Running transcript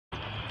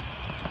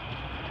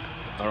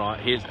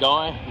Alright, here's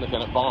Guy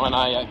looking at buying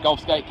a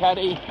golf skate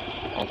caddy,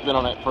 and it's been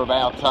on it for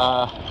about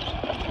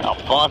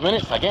 5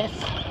 minutes, I guess.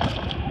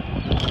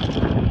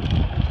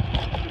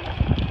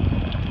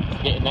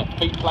 Getting that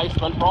feet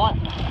placement right.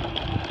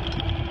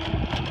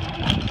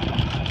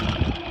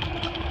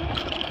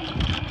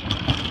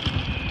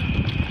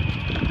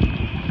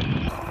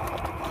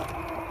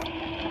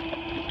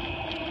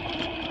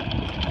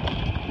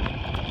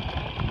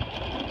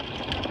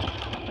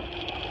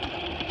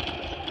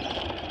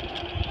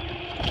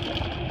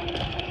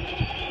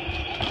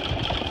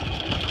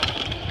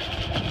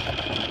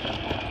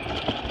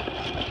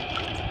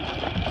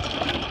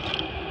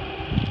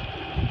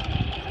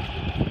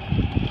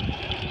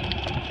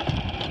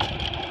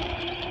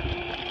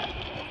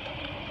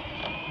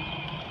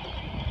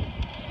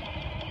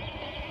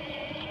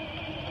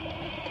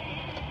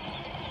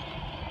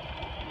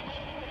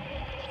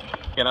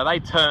 You know, they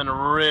turn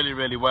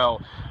really well.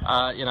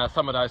 You know,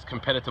 some of those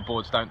competitor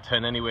boards don't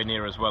turn anywhere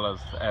near as well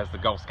as the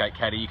golf skate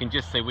caddy. You can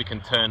just see we can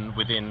turn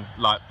within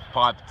like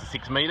 5 to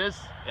 6 meters.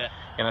 Yeah.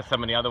 You know,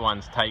 some of the other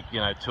ones take, you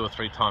know, 2 or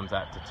 3 times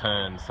that to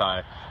turn.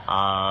 So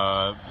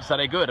so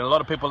they're good, and a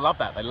lot of people love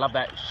that. They love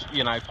that,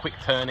 you know, quick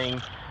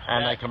turning,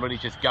 and they can really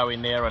just go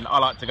in there. And I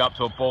like to go up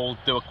to a ball,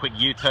 do a quick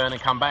U-turn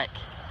and come back.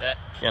 Yeah.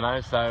 You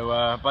know,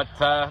 so but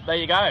there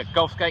you go,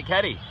 golf skate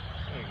caddy.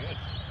 Very good.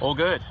 All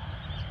good.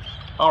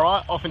 All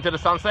right, off into the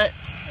sunset.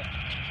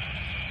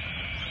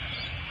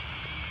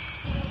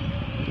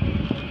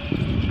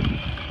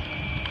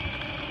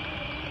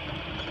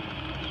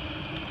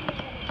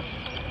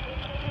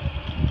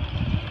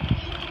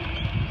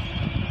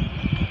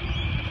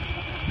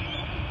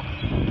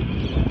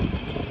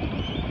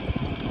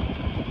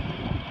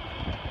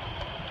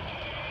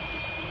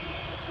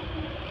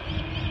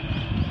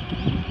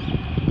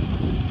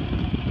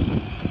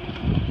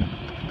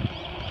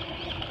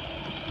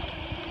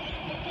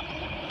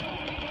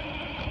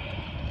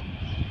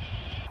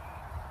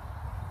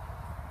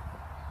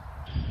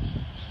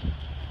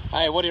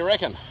 Hey, what do you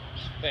reckon?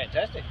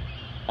 Fantastic.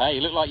 Hey,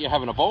 you look like you're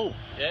having a ball.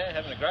 Yeah,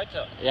 having a great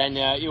time.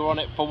 And you were on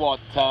it for what,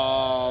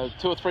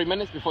 2 or 3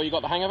 minutes before you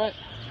got the hang of it?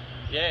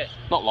 Yeah.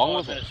 Not long,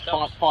 was it?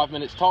 5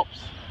 minutes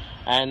tops.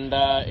 And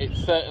it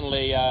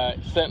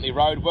certainly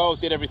rode well,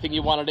 did everything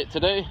you wanted it to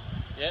do.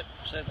 Yep,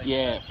 certainly.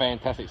 Yeah,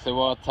 fantastic. So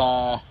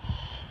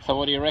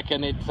what do you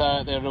reckon?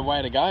 They're the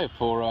way to go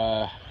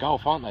for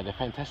golf, aren't they? They're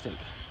fantastic.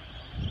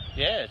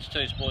 Yeah, it's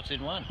 2 sports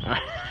in one.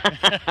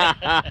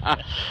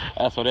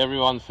 That's what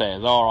everyone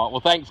says. All right,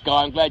 well, thanks,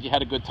 Guy. I'm glad you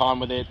had a good time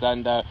with it,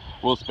 and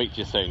we'll speak to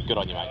you soon. Good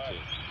on you, mate.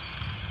 Cheers.